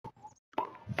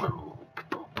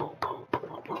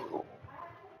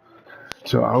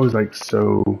So I was like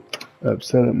so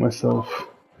upset at myself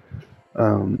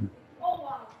the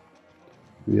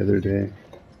other day.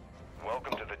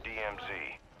 Welcome to the DMZ.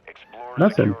 Explore,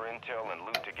 Nothing. secure intel, and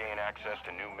loot to gain access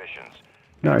to new missions.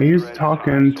 No, he was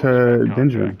talking to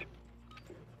Benjamin.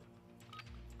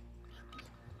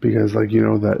 Because, like, you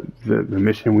know, that the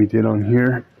mission we did on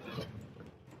here,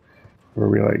 where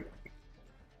we, like,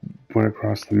 went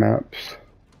across the maps.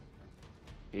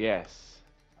 Yes.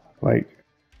 Like,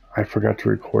 I forgot to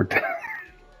record that.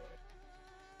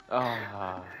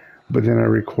 Ah. But then I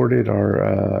recorded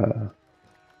our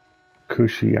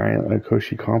Koshi Island,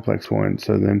 Koshi Complex one.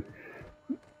 So then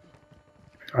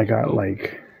I got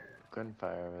like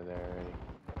gunfire over there already.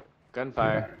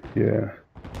 Gunfire. Yeah.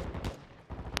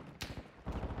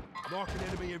 Marking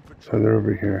enemy infantry. So they're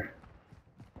over here.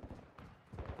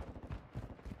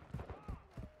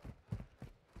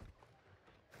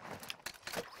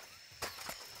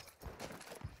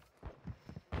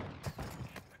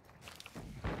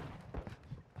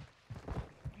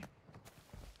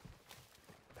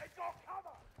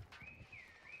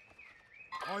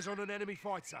 Eyes on an enemy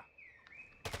fighter.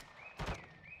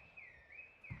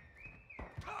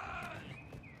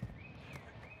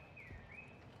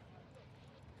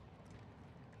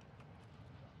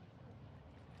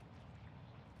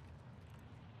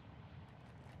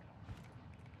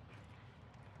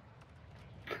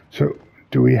 So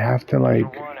do we have to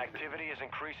like?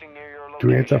 Do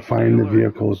we have to find the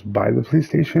vehicles by the police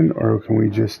station, or can we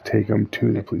just take them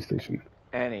to the police station?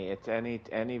 It's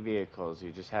any vehicles.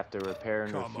 You just have to repair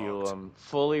and refuel them.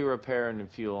 Fully repair and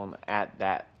refuel them at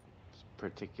that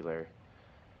particular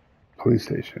police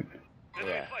station.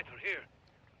 Yeah.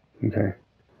 Okay.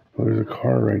 Well, there's a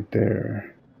car right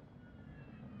there.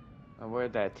 And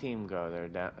where'd that team go? They're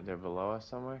down. They're below us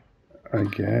somewhere. I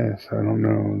guess I don't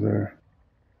know.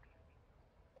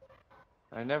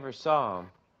 I never saw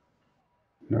them.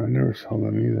 No, I never saw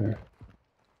them either.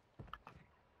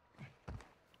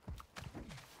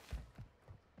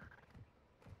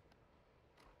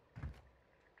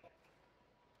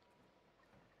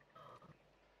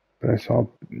 But I saw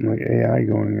like AI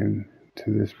going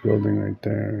into this building right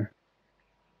there.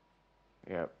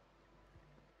 Yep.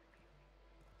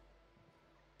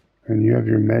 And you have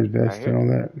your med vest and all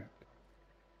that?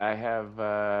 I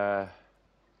have,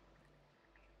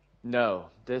 no.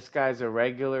 This guy's a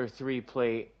regular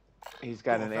 3-plate. He's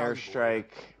got an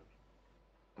airstrike.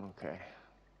 Okay.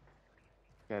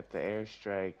 Got the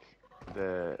airstrike,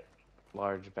 the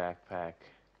large backpack,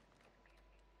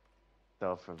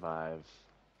 self-revive,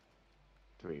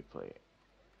 3-plate.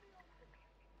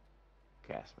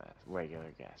 Gas mask,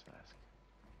 regular gas mask.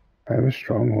 I have a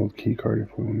stronghold key card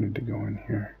if we wanted to go in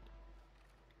here.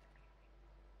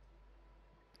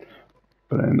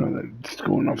 But I know that it's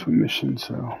going off a mission,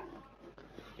 so...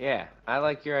 Yeah, I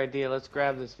like your idea. Let's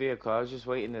grab this vehicle. I was just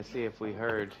waiting to see if we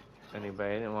heard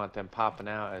anybody. I didn't want them popping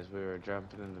out as we were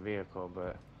jumping in the vehicle,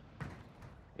 but...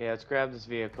 Yeah, let's grab this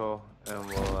vehicle, and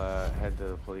we'll head to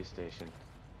the police station.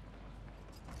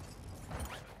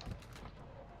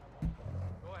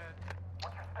 Go ahead.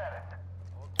 What's your status?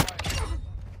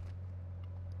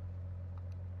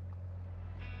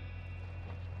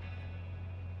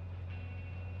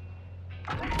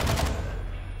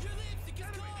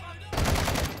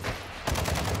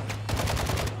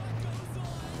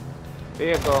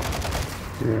 Vehicle.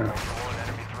 Yeah. One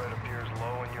enemy threat appears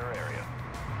low in your area.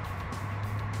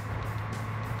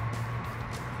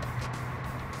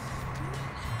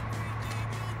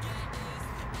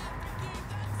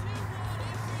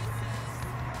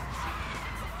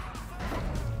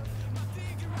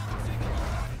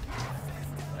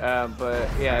 But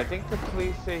yeah, I think the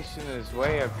police station is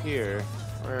way up here.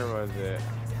 Where was it?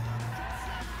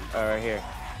 Oh, right here.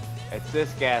 It's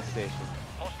this gas station.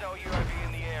 Hostile UAV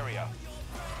in the area.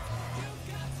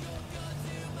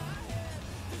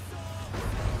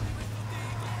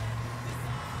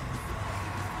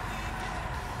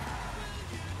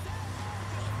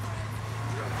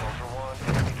 Ultra One,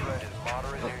 enemy threat is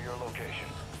moderate near your location.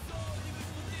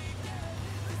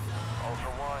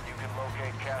 Ultra One, you can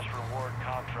locate cash reward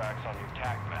contracts on your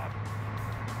TAC map.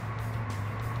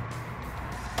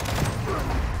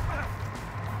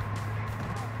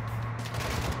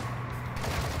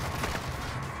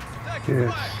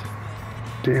 Yes.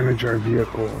 Damage our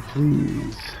vehicle,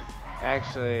 please.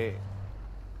 Actually,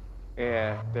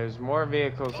 yeah, there's more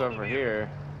vehicles over here.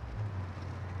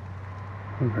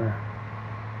 Okay.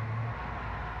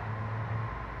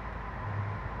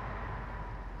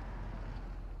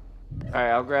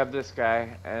 Alright, I'll grab this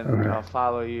guy, and Okay. I'll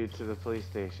follow you to the police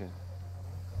station.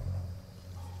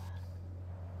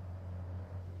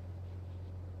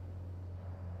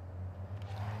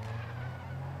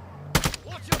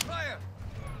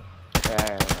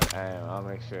 Yeah, I am. I'll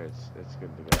make sure it's good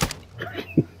to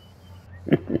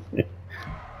go.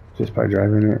 Just by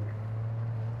driving it.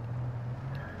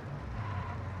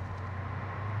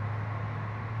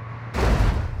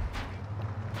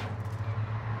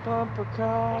 Bumper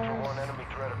cars. Ultra One, enemy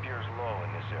threat appears low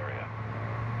in this area.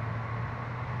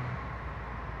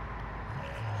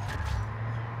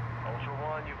 Ultra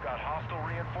One, you've got hostile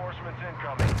reinforcements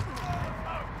incoming.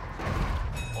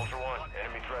 Ultra One,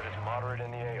 enemy threat is moderate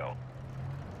in the AO.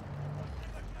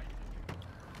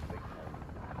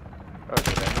 Oh,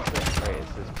 did I miss it? Wait,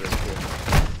 it's this bridge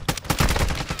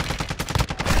here.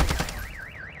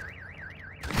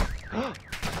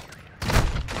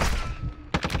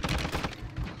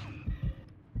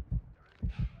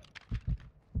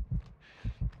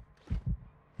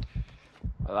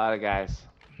 A lot of guys.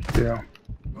 Yeah.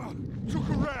 Look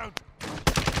around.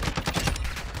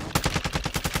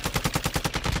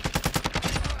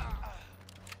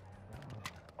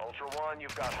 Ultra One,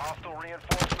 you've got hostile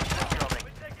reinforcements incoming.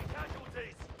 We're taking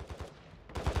casualties.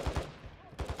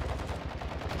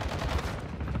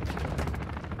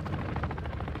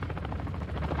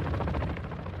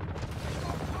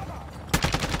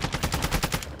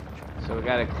 So we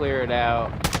gotta clear it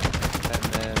out, and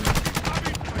then...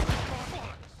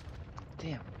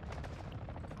 Damn.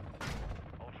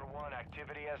 Ultra One,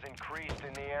 activity has increased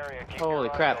in the area. Keep Holy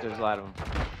your eyes crap, open. there's a lot of them.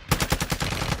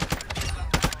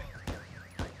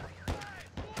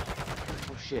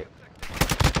 Oh shit.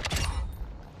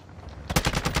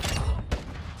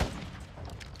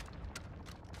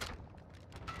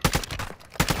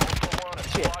 Ultra One, a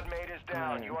Shit. squad mate is down.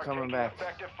 Alright, You I'm are coming taking back.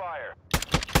 effective fire.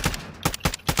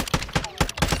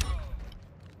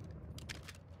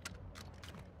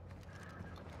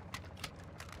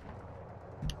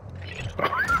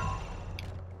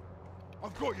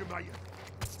 I've got you, mate.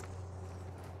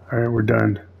 Alright, we're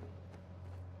done.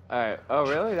 Alright. Oh,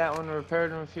 really? That one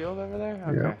repaired and refueled over there?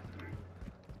 Okay. Yep.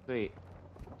 Sweet.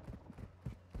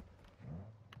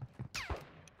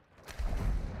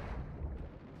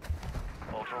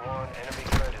 Ultra One, enemy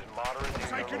threat is moderate near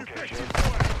your Taking location. effective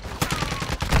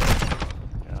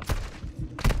fire.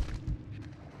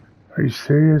 Are you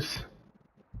serious?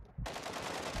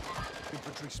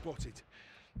 Infantry spotted.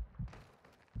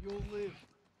 You'll live.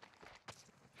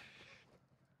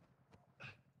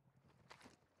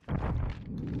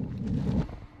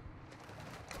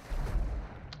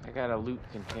 I got a loot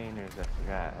containers, I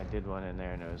forgot. I did one in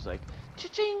there and it was like,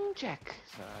 cha-ching check.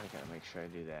 So I gotta make sure I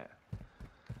do that.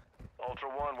 Ultra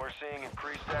One, we're seeing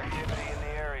increased activity in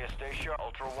the area. Stay sharp.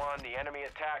 Ultra One, the enemy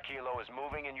attack helo is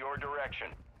moving in your direction.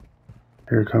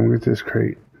 Here, come get this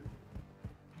crate.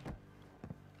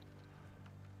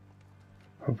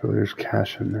 Hopefully there's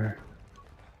cash in there.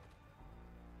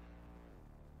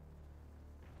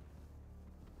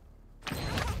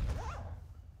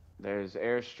 There's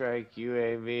airstrike,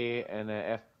 UAV, and a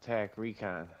F-TAC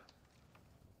recon.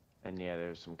 And yeah,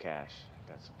 there's some cash.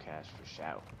 Got some cash for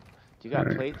shout. Do you got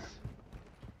Alright. plates?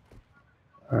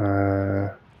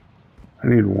 I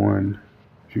need one.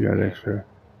 If you got Yeah. extra.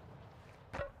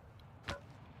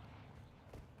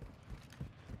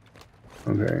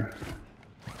 Okay.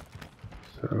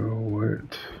 So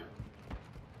what?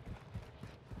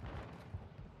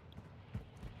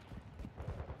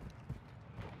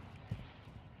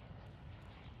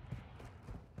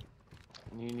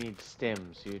 You need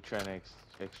stims. You're trying to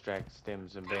extract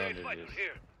stims and bandages.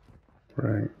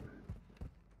 Right.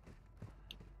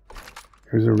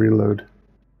 Here's a reload.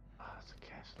 Oh, it's a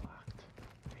cash locked.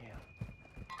 Damn.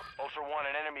 Ultra One,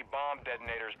 an enemy bomb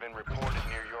detonator has been reported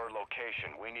near your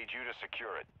location. We need you to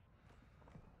secure it.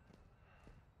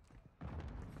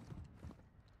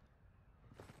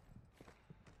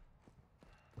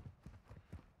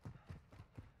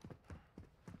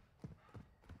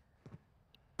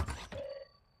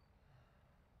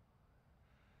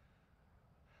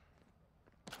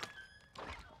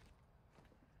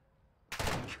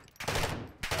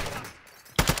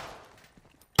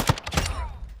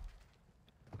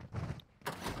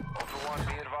 Ultra One,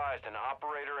 be advised, an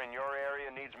operator in your area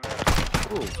needs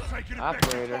medical. Ooh, Taking effective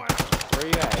operator. fire. Where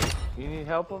you at? You need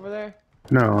help over there?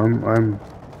 No, I'm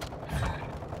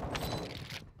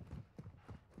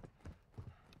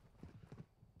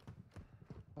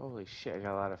Holy shit, I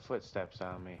got a lot of footsteps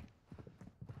on me.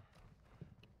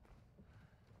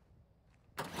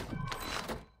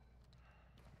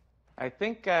 I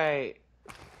think I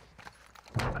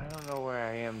don't know where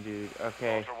I am, dude.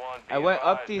 Okay. Ultra One, be I went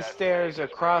up advised these that stairs safe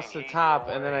is across the bringing heat top,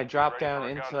 your and then way. I dropped Ready down for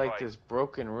a into like gunfight. this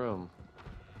broken room.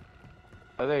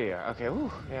 Oh, there you are. Okay,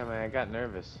 whew. Yeah, man, I got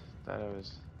nervous. Thought I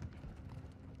was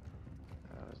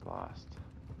lost.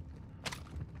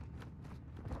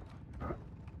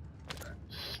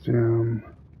 Stem.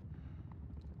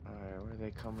 Alright, where are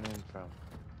they coming in from?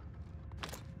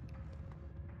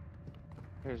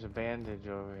 Here's a bandage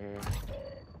over here.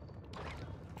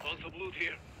 Found some loot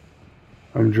here.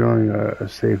 I'm drilling a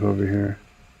safe over here.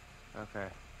 Okay.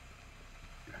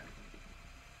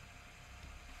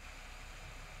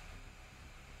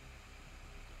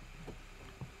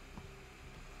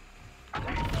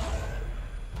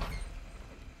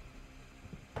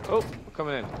 Oh, we're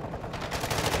coming in.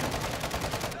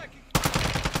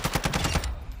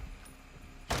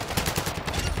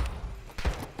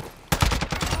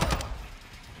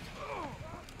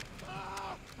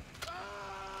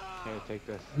 Here, take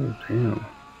this. Oh, damn.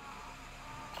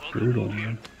 Brutal,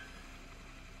 man.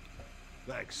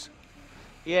 Thanks.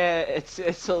 Yeah, it's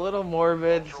a little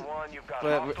morbid, Ultra One, you've got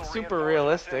but hostile super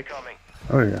reinforcements realistic. incoming.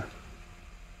 Oh, yeah.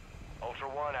 Ultra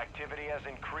One, activity has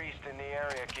increased in the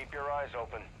area. Keep your eyes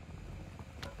open.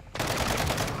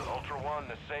 Ultra One,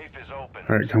 the safe is open.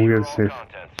 Alright, come get the Secure all safe.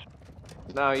 contents.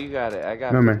 No, you got it. I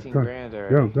got No, man. 15 Go. grand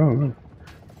already. Go.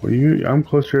 Well, I'm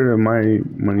closer to my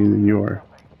money than you are.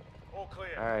 All clear.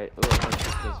 Alright, let's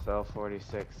get this Bell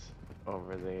 46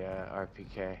 over the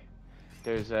RPK.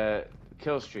 There's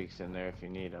kill streaks in there if you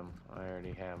need them. I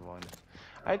already have one.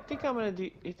 I think I'm gonna do.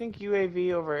 You think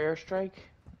UAV over airstrike?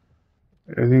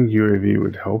 I think UAV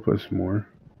would help us more.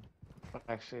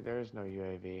 Actually, there is no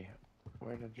UAV.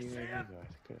 Where did the UAV go? I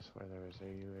think I swear there was a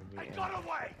UAV. They in got there.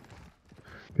 away.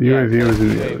 The Yeah, UAV was in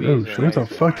the. UAVs Oh, are shit, what the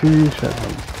nice. fuck did you shut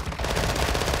up?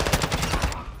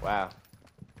 Wow.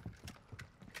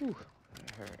 Whew,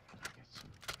 that hurt. Get some.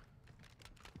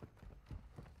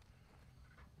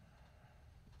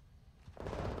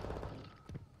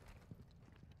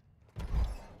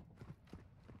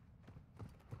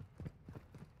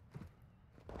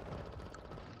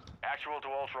 Actual to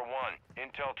Ultra One,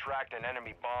 Intel tracked an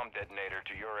enemy bomb detonator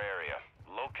to your area.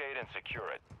 Locate and secure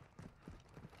it.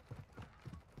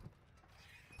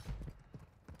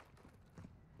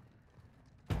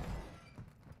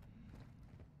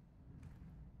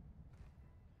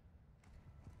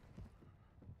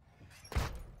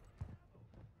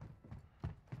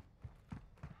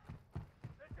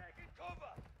 They're taking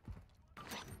cover.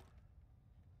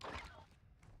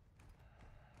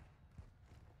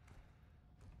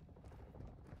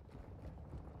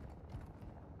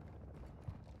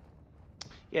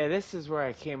 Yeah, this is where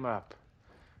I came up.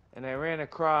 And I ran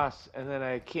across, and then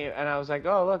I came, and I was like,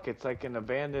 oh, look, it's like an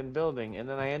abandoned building. And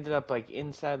then I ended up, like,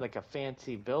 inside, like, a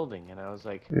fancy building. And I was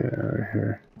like, Yeah, right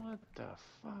here. what the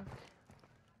fuck?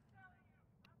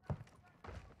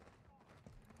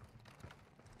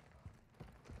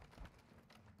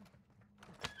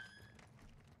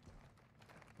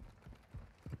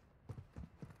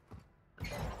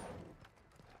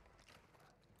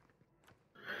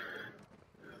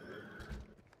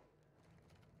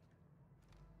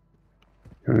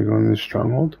 You wanna go in this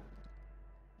stronghold?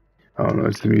 Oh no,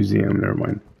 it's the museum, never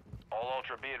mind. All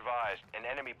Ultra, be advised, an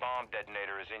enemy bomb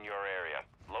detonator is in your area.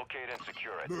 Locate and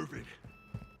secure it. Moving.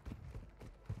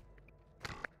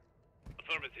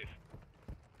 Affirmative.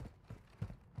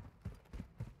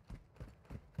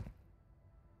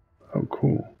 Oh,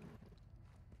 cool.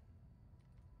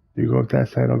 You go up that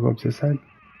side, I'll go up this side.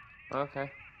 Okay.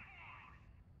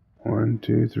 1,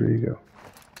 2, 3, go.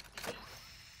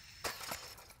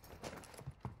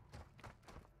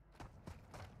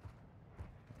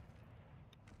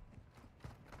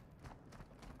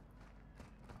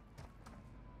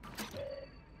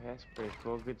 That's pretty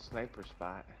cool. Good sniper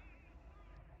spot.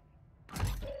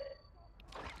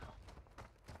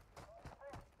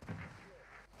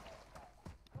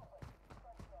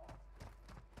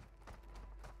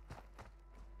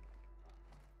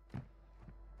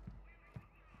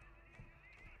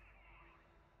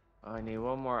 Oh, I need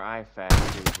one more IFAC.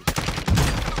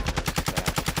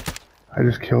 I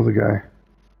just killed a guy.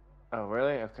 Oh,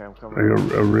 really? Okay, I'm coming.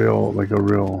 Like a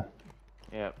real.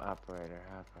 Yep, operator.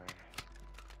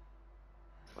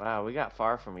 Wow, we got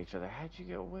far from each other. How'd you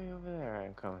get way over there? Alright,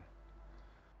 I'm coming.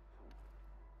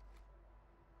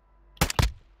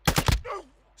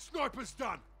 Sniper's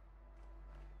done.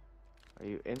 Are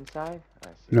you inside? I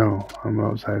see. No, I'm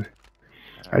outside.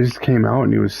 I just came out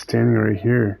and he was standing right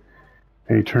here.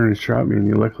 And he turned and shot me,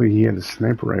 and luckily he had a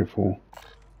sniper rifle.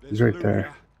 He's right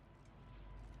there.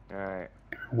 Alright.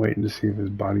 I'm waiting to see if his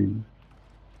body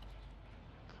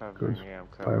Covering, goes yeah, I'm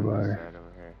covering this bye-bye. side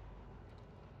over here.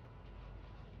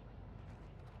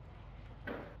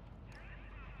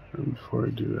 And before I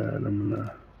do that, I'm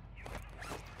gonna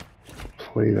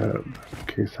plate up in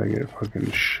case I get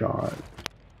fucking shot.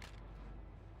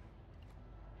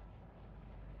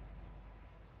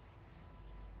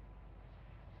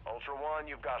 Ultra One,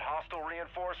 you've got hostile reinforcements.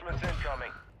 Reinforcements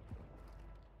incoming.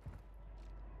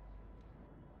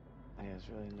 There's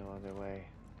really no other way.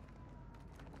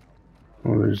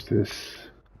 Oh, there's this.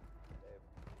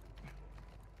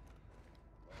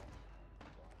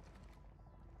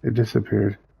 It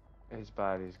disappeared. His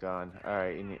body's gone.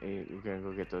 Alright, you're gonna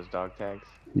go get those dog tags?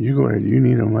 You go ahead. You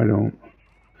need them. I don't.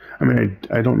 I mean,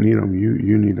 I don't need them.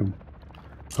 You need them.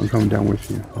 I'm coming down with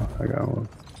you. Oh, I got one.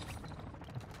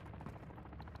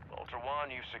 Ultra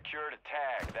One, you've secured a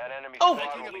tag. That enemy Oh!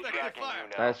 squad will be tracking you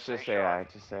now. That's Stay just sharp. AI.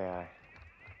 Just AI.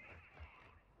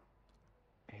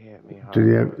 He hit me hard. Did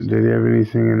he have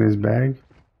anything in his bag?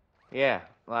 Yeah,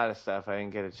 a lot of stuff. I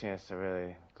didn't get a chance to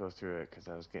really go through it because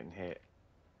I was getting hit.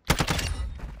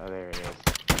 Oh, there it is.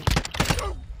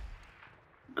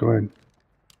 Go ahead.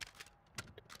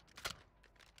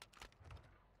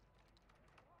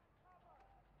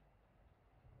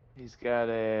 He's got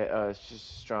a, it's just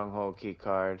a stronghold key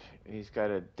card. He's got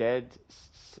a dead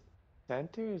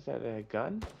center. Is that a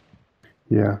gun?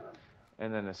 Yeah.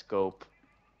 And then a scope.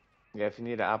 Yeah, if you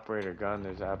need an operator gun,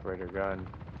 there's an operator gun.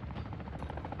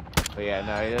 But yeah,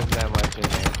 no, he doesn't have much in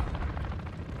there.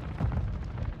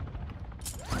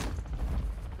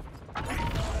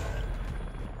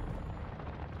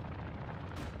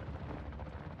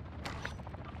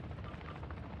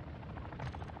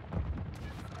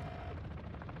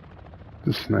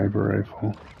 The sniper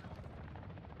rifle.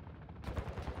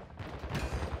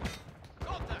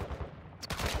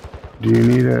 Do you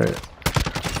need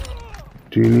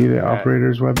an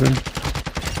operator's weapon?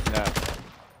 No.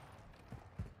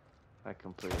 I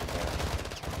completed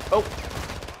that. Oh!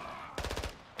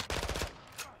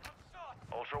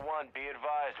 Ultra One, be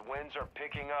advised, winds are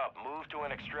picking up. Move to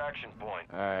an extraction point.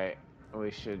 Alright, we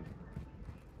should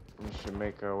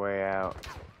make our way out.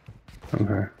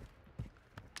 Okay.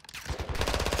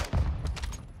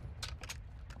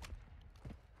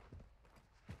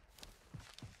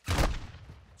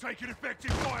 Taking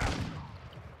effective fire.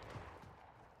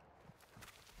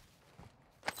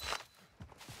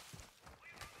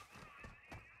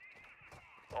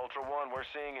 Ultra One, we're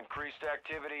seeing increased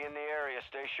activity in the area.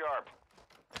 Stay sharp.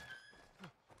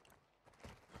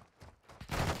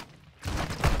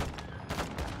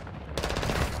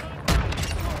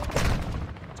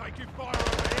 Taking fire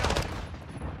over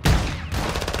here.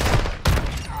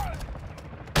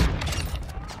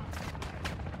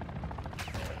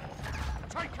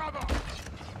 Take cover.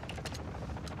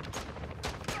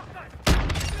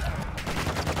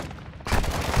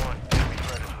 One, enemy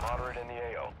threat is moderate in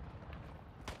the AO.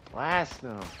 Blast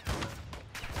them.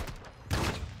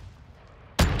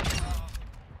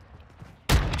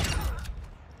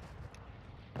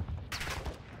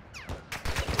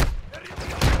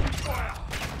 Fire.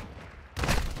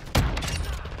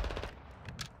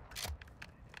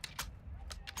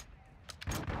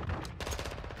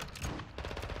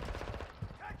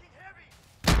 Taking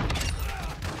heavy.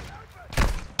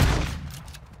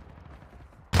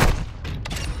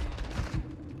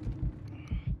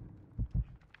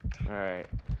 Alright.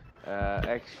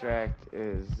 Extract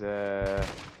is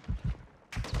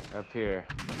up here.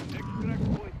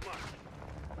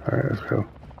 Alright, let's go.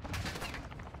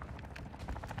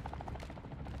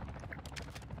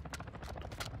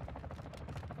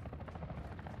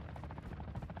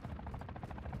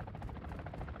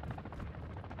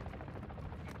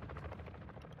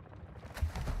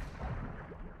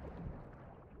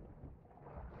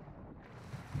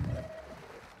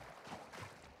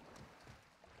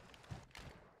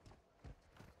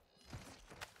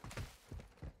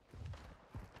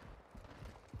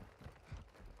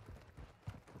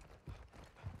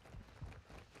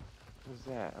 What's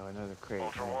that? Oh, another crate.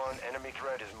 Ultra Nice. One, enemy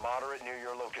threat is moderate near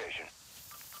your location.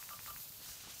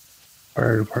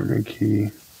 Fire department key.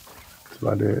 That's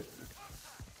about it.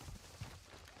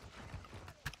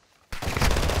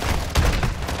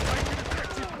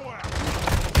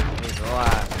 There's a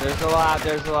lot. There's a lot.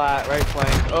 There's a lot. Right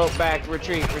flank. Oh, back.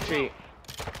 Retreat. Retreat.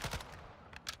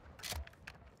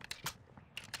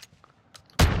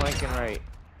 Flanking right.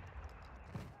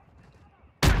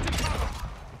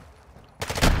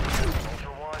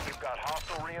 Ultra One, you've got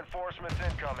hostile reinforcements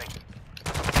incoming.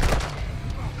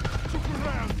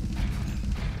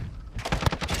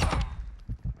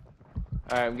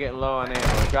 Alright, I'm getting low on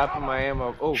ammo. Dropping my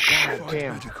ammo. Oh, god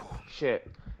damn. Shit.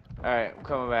 Alright, I'm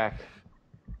coming back.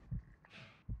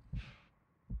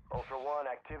 Ultra One,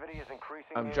 activity is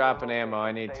increasing. I'm near dropping your ammo.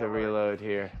 I location. need Stay to alert. reload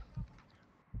here.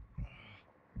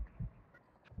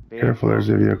 Careful, there's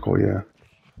a vehicle, yeah.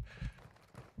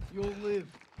 You'll live.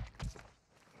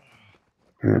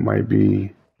 And it might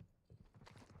be.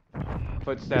 It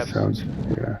Footsteps. sounds,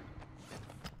 yeah.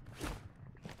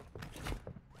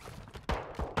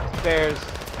 upstairs.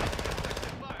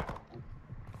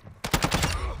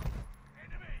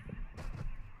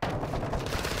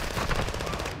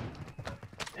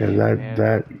 Yeah,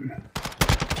 Man.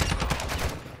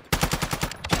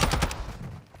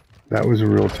 that was a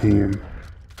real team.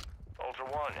 Ultra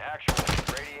One, actual.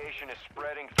 Radiation is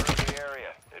spreading through the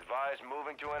area. Advise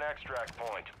moving to an extract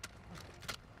point.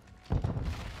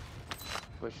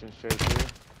 Pushing straight through.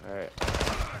 Alright.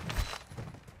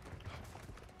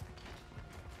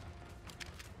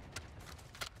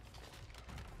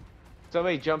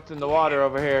 Somebody jumped in the water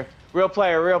over here. Real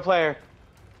player, real player.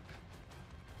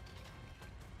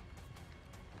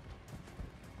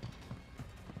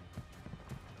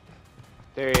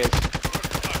 There he is.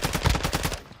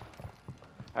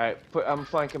 Alright, I'm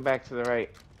flanking back to the right.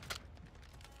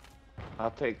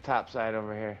 I'll take top side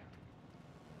over here.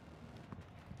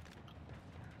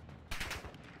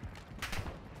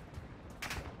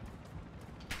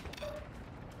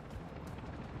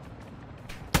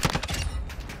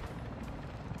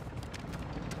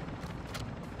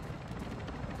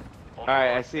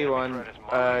 Alright, I see one.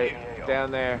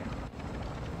 Down there.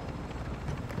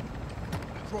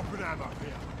 Dropping ammo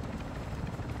here.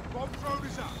 Bomb thrown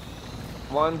is up.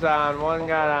 One's on, one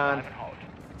got on.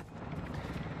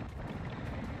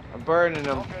 I'm burning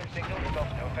them. Signal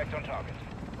stops, no effect on target.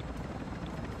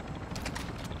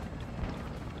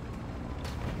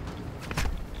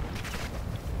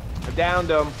 I downed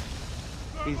him.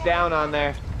 He's down on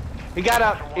there. He got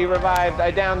up. He revived.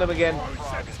 I downed him again.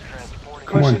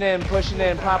 Pushing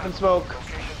in, popping smoke.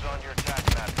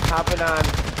 Hopping on.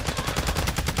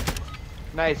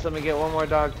 Nice, let me get one more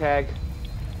dog tag.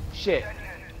 Shit.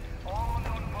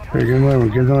 Here, get another one,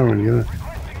 get another one,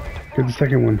 get the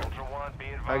second one.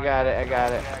 I got it.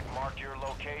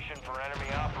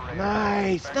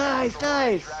 Nice.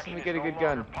 Let me get a good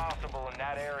gun.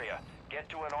 Get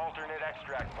to an alternate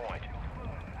extract point.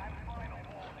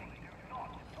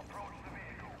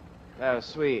 That was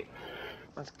sweet.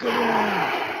 Let's go.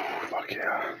 Fuck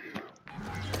yeah.